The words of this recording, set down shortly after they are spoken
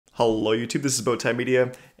Hello YouTube, this is Bowtied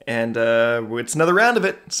Media, and it's another round of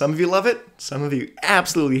it. Some of you love it, some of you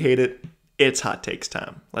absolutely hate it. It's hot takes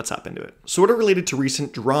time. Let's hop into it. Sort of related to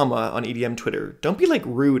recent drama on EDM Twitter, don't be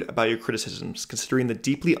rude about your criticisms, considering the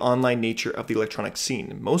deeply online nature of the electronic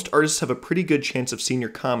scene. Most artists have a pretty good chance of seeing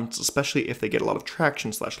your comments, especially if they get a lot of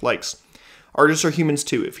traction/likes. Artists are humans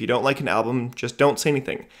too. If you don't like an album, just don't say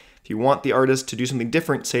anything. If you want the artist to do something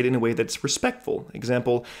different, say it in a way that's respectful.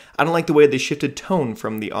 Example, I don't like the way they shifted tone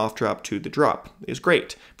from the off drop to the drop. It's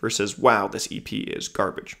great. Versus, wow, this EP is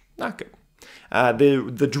garbage. Not good.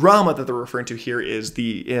 The drama that they're referring to here is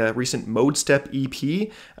the recent Mode Step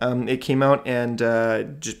EP. It came out and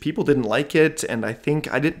just people didn't like it, and I think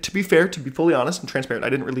to be fair, to be fully honest and transparent, I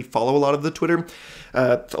didn't really follow a lot of the Twitter,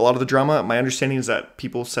 a lot of the drama. My understanding is that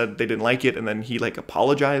people said they didn't like it, and then he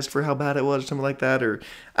apologized for how bad it was or something like that, or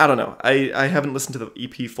I don't know. I haven't listened to the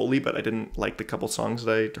EP fully, but I didn't like the couple songs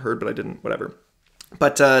that I heard, but I didn't, whatever.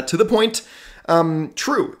 But to the point,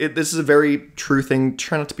 true. This is a very true thing.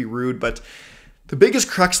 Try not to be rude, but the biggest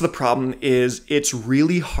crux of the problem is it's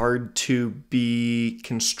really hard to be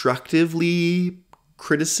constructively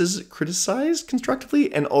criticized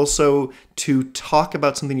constructively, and also to talk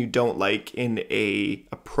about something you don't like in a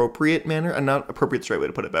appropriate manner. And not appropriate is the right way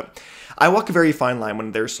to put it, but I walk a very fine line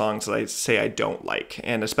when there's songs that I say I don't like,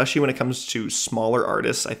 and especially when it comes to smaller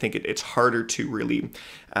artists, I think it's harder to really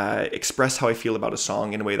express how I feel about a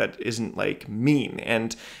song in a way that isn't mean.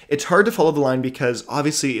 And it's hard to follow the line because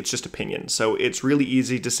obviously it's just opinion. So it's really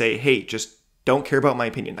easy to say, hey, just don't care about my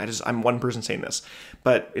opinion. I'm one person saying this.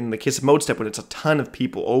 But in the case of Mode Step, when it's a ton of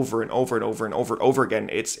people over and over and over and over and over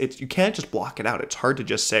again, it's you can't just block it out. It's hard to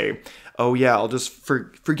just say, oh yeah, I'll just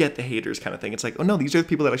forget the haters kind of thing. It's oh no, these are the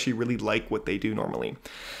people that actually really like what they do normally.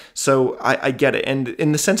 So I get it. And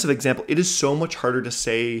in the sense of example, it is so much harder to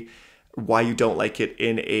say why you don't like it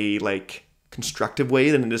in a constructive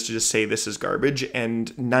way than it is to just say this is garbage.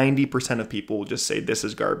 And 90% of people will just say this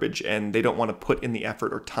is garbage, and they don't want to put in the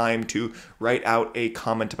effort or time to write out a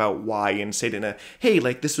comment about why and say it in a, hey,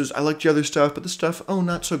 I liked your other stuff, but this stuff, oh,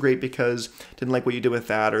 not so great because didn't like what you did with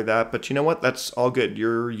that or that. But you know what? That's all good.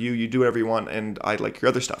 You do whatever you want, and I like your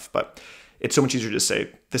other stuff. But it's so much easier to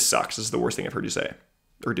say, this sucks. This is the worst thing I've heard you say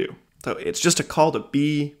or do. So it's just a call to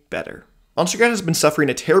be better. Monster Cat has been suffering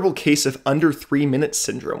a terrible case of under 3 minutes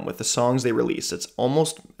syndrome with the songs they release. It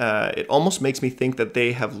almost makes me think that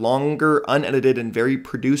they have longer, unedited, and very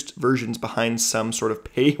produced versions behind some sort of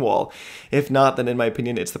paywall. If not, then in my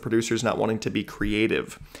opinion, it's the producers not wanting to be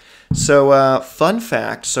creative. So, fun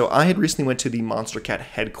fact, so I had recently went to the Monster Cat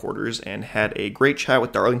headquarters and had a great chat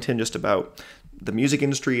with Darlington just about the music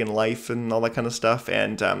industry and life and all that kind of stuff.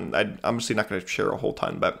 And I'm obviously not going to share a whole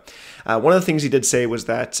ton, but one of the things he did say was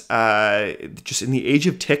that just in the age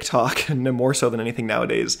of TikTok, and more so than anything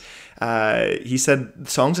nowadays, he said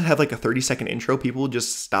songs that have a 30-second intro, people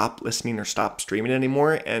just stop listening or stop streaming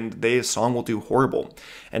anymore, and a song will do horrible.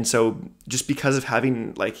 And so just because of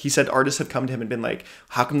having, he said artists have come to him and been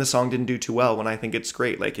how come the song didn't do too well when I think it's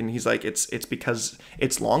great? And he's it's because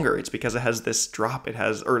it's longer. It's because it has this drop. It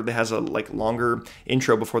has a longer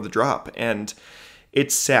intro before the drop. And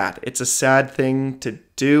it's sad. It's a sad thing to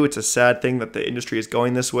do. It's a sad thing that the industry is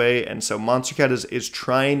going this way. And so Monster Cat is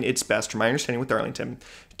trying its best, from my understanding with Darlington,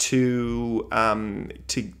 to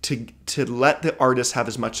let the artists have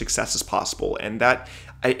as much success as possible. And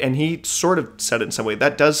and he sort of said it in some way,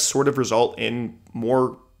 that does sort of result in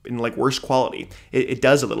worse quality. It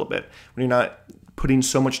does a little bit when you're not putting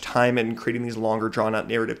so much time in creating these longer drawn out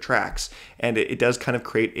narrative tracks, and it does kind of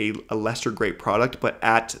create a lesser great product, but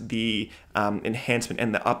at the enhancement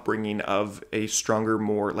and the upbringing of a stronger,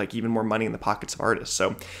 more even more money in the pockets of artists.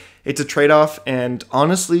 So it's a trade-off, and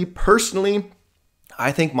honestly, personally,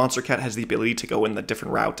 I think Monster Cat has the ability to go in the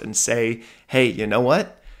different route and say, hey, you know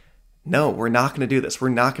what? No, we're not going to do this. We're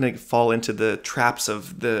not going to fall into the traps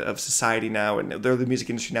of society now, and they're the music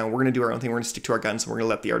industry now. We're going to do our own thing. We're going to stick to our guns, and we're going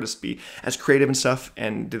to let the artists be as creative and stuff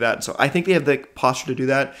and do that. So I think they have the posture to do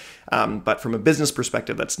that. But from a business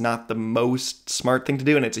perspective, that's not the most smart thing to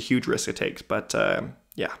do, and it's a huge risk it takes. But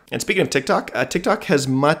yeah. And speaking of TikTok, TikTok, as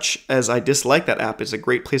much as I dislike that app, is a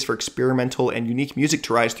great place for experimental and unique music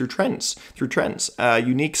to rise through trends.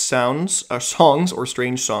 Unique songs or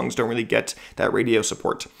strange songs don't really get that radio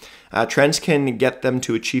support. Trends can get them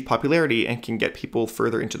to achieve popularity and can get people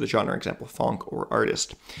further into the genre, example, funk or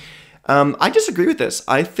artist. I disagree with this.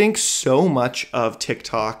 I think so much of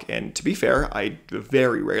TikTok, and to be fair, I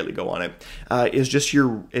very rarely go on it,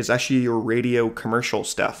 is actually your radio commercial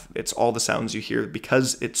stuff. It's all the sounds you hear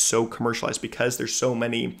because it's so commercialized, because there's so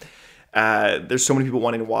many people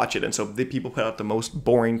wanting to watch it, and so the people put out the most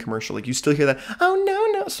boring commercial. You still hear that, oh no,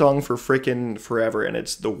 song for frickin' forever, and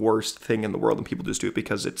it's the worst thing in the world, and people just do it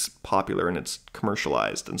because it's popular and it's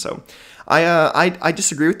commercialized. And so I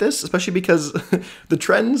disagree with this, especially because the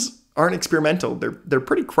trends aren't experimental. They're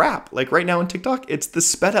pretty crap. Like right now on TikTok, it's the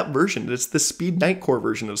sped up version. It's the speed nightcore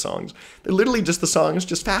version of songs. They're literally just the songs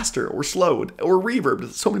just faster or slowed or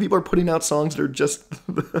reverbed. So many people are putting out songs that are just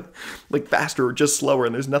like faster or just slower,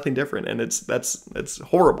 and there's nothing different. And that's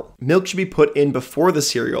horrible. Milk should be put in before the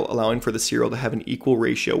cereal, allowing for the cereal to have an equal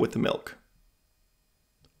ratio with the milk.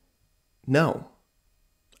 No.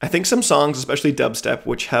 I think some songs, especially dubstep,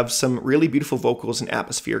 which have some really beautiful vocals and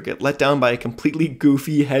atmosphere, get let down by a completely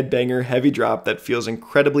goofy headbanger heavy drop that feels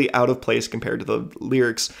incredibly out of place compared to the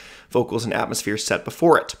lyrics, vocals, and atmosphere set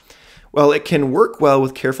before it. While it can work well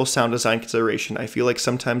with careful sound design consideration, I feel like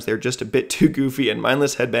sometimes they're just a bit too goofy and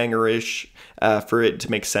mindless headbanger-ish for it to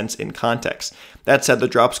make sense in context. That said, the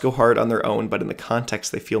drops go hard on their own, but in the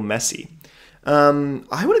context they feel messy.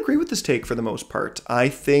 I would agree with this take for the most part. I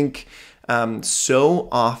think so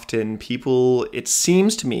often people, it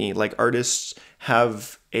seems to me like artists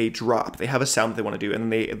have a drop. They have a sound that they want to do, and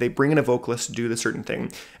they bring in a vocalist to do the certain thing,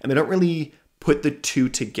 and they don't really put the two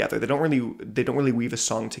together. They don't really weave a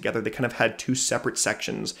song together. They kind of had two separate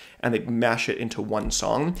sections and they mash it into one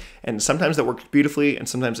song. And sometimes that works beautifully and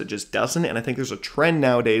sometimes it just doesn't. And I think there's a trend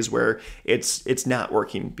nowadays where it's not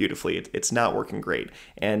working beautifully. It's not working great.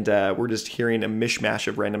 And we're just hearing a mishmash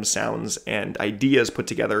of random sounds and ideas put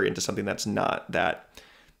together into something that's not that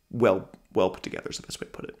well put together is the best way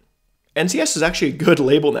to put it. NCS is actually a good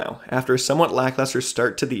label now. After a somewhat lackluster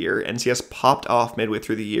start to the year, NCS popped off midway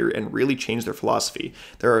through the year and really changed their philosophy.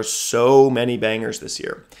 There are so many bangers this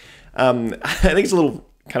year. I think it's a little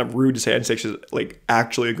kind of rude to say NCS is like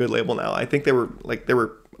actually a good label now. I think they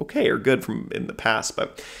were okay or good from in the past,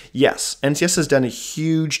 but yes, NCS has done a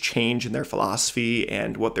huge change in their philosophy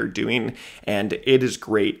and what they're doing, and it is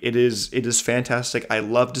great. It is fantastic. I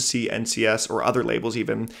love to see NCS or other labels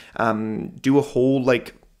even do a whole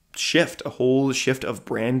shift of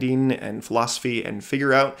branding and philosophy and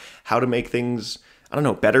figure out how to make things, I don't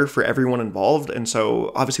know, better for everyone involved. And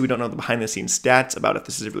so obviously we don't know the behind the scenes stats about if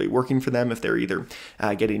this is really working for them, if they're either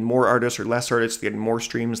getting more artists or less artists, getting more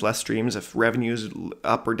streams, less streams, if revenue's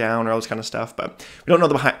up or down or all this kind of stuff. But we don't know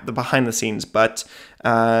the behind the scenes. But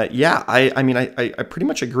yeah, I pretty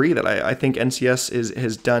much agree that I think NCS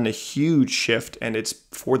has done a huge shift, and it's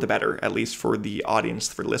for the better, at least for the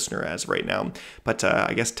audience, for the listener as right now. But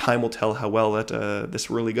I guess time will tell how well that this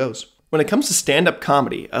really goes. When it comes to stand-up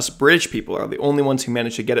comedy, us British people are the only ones who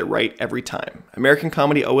manage to get it right every time. American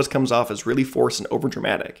comedy always comes off as really forced and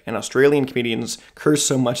overdramatic, and Australian comedians curse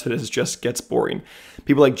so much that it just gets boring.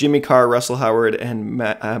 People like Jimmy Carr, Russell Howard, and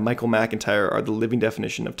Michael McIntyre are the living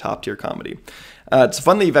definition of top-tier comedy. It's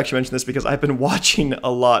fun that you've actually mentioned this because I've been watching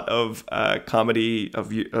a lot of comedy,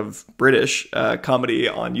 of British comedy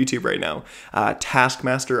on YouTube right now.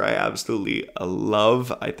 Taskmaster, I absolutely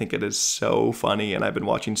love. I think it is so funny, and I've been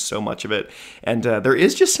watching so much of it. And there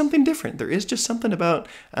is just something different. There is just something about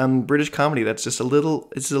British comedy that's just a little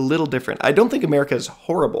different. I don't think America is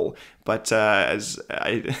horrible, but it's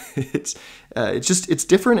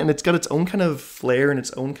different, and it's got its own kind of flair and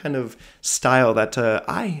its own kind of style that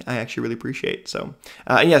I actually really appreciate. So,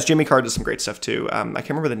 and yes, Jimmy Carr does some great stuff too. I can't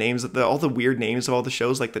remember the names of all the weird names of all the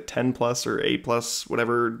shows, like the 10 plus or 8 plus,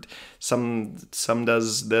 whatever. Some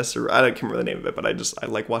does this, or I can't remember the name of it, but I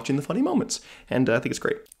like watching the funny moments, and I think it's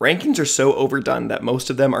great. Rankings are so overdone that most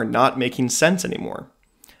of them are not making sense anymore.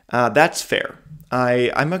 That's fair.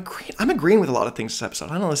 I'm agreeing with a lot of things this episode.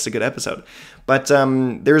 I don't know if this is a good episode, but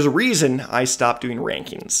there's a reason I stopped doing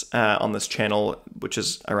rankings on this channel, which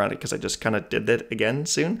is ironic because I just kind of did that again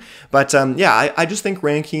soon. But yeah, I just think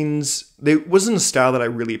rankings, it wasn't a style that I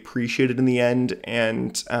really appreciated in the end,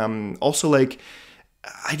 and also like,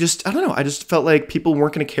 I don't know. I just felt like people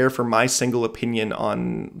weren't going to care for my single opinion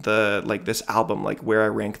on this album, like where I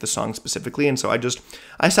rank the song specifically. And so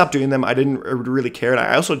I stopped doing them. I didn't really care. And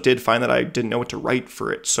I also did find that I didn't know what to write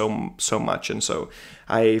for it so much. And so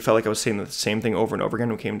I felt like I was saying the same thing over and over again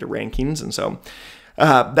when it came to rankings. And so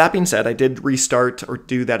that being said, I did restart or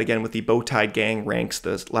do that again with the Bowtied Gang ranks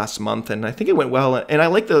this last month, and I think it went well. And I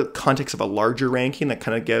like the context of a larger ranking that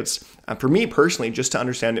kind of gives, for me personally, just to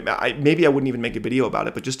understand it. Maybe I wouldn't even make a video about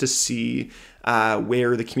it, but just to see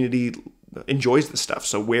where the community enjoys this stuff.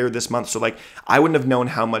 So where this month, so like I wouldn't have known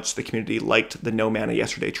how much the community liked the No Mana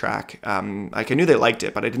Yesterday track. Like I knew they liked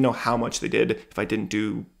it, but I didn't know how much they did if I didn't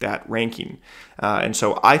do that ranking. And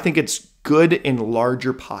so I think it's good in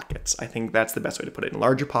larger pockets. I think that's the best way to put it. In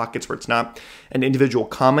larger pockets where it's not an individual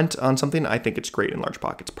comment on something, I think it's great in large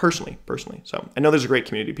pockets, personally. So I know there's a great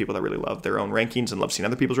community of people that really love their own rankings and love seeing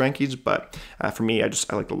other people's rankings, but for me, I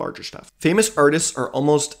like the larger stuff. Famous artists are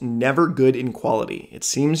almost never good in quality. It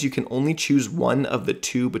seems you can only choose one of the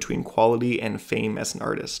two between quality and fame as an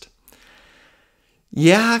artist.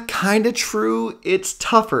 Yeah, kind of true. It's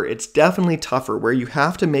tougher. It's definitely tougher where you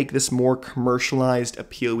have to make this more commercialized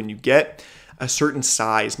appeal. When you get a certain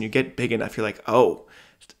size and you get big enough, you're like, oh,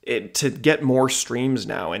 to get more streams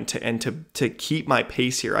now and to keep my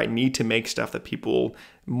pace here, I need to make stuff that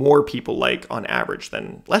more people like on average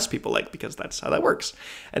than less people like, because that's how that works.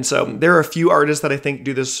 And so there are a few artists that I think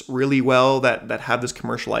do this really well, that have this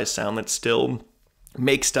commercialized sound that still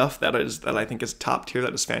make stuff that I think is top tier,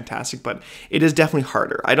 that is fantastic, but it is definitely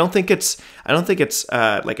harder. I don't think it's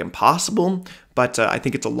like impossible, but I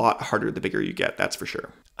think it's a lot harder the bigger you get, that's for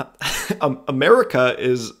sure. America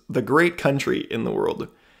is the great country in the world.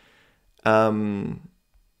 Yeah.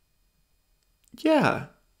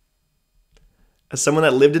 As someone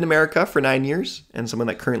that lived in America for 9 years and someone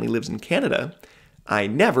that currently lives in Canada, I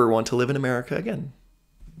never want to live in America again.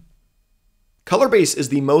 Color bass is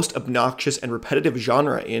the most obnoxious and repetitive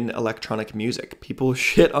genre in electronic music. People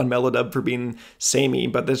shit on melodub for being samey,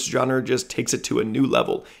 but this genre just takes it to a new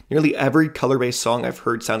level. Nearly every color bass song I've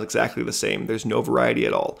heard sounds exactly the same. There's no variety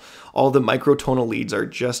at all. All the microtonal leads are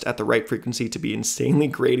just at the right frequency to be insanely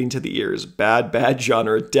grating to the ears. Bad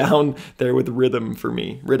genre, down there with rhythm for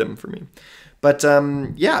me. But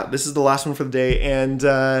yeah, this is the last one for the day,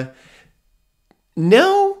 and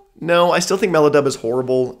No, I still think melodub is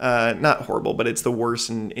horrible. Not horrible, but it's the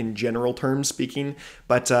worst in general terms speaking.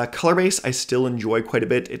 But color bass, I still enjoy quite a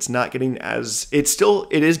bit. It's not getting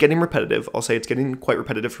it is getting repetitive. I'll say it's getting quite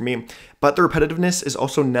repetitive for me. But the repetitiveness is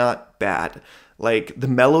also not bad. Like the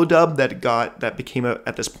melodub that became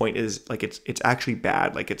at this point is like it's actually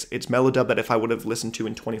bad. Like it's melodub that if I would have listened to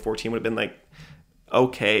in 2014 would have been like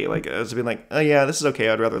okay. Like I was been like, oh yeah, this is okay.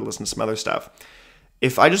 I'd rather listen to some other stuff.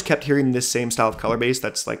 If I just kept hearing this same style of color bass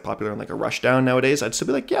that's like popular in like a Rushdown nowadays, I'd still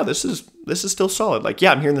be like, yeah, this is still solid. Like,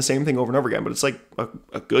 yeah, I'm hearing the same thing over and over again, but it's like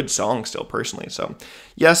a good song still, personally. So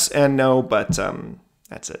yes and no, but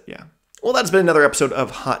that's it, yeah. Well, that's been another episode of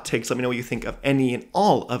Hot Takes. Let me know what you think of any and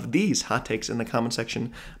all of these hot takes in the comment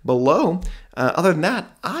section below. Other than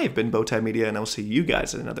that, I've been Bowtied Media, and I will see you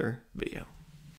guys in another video.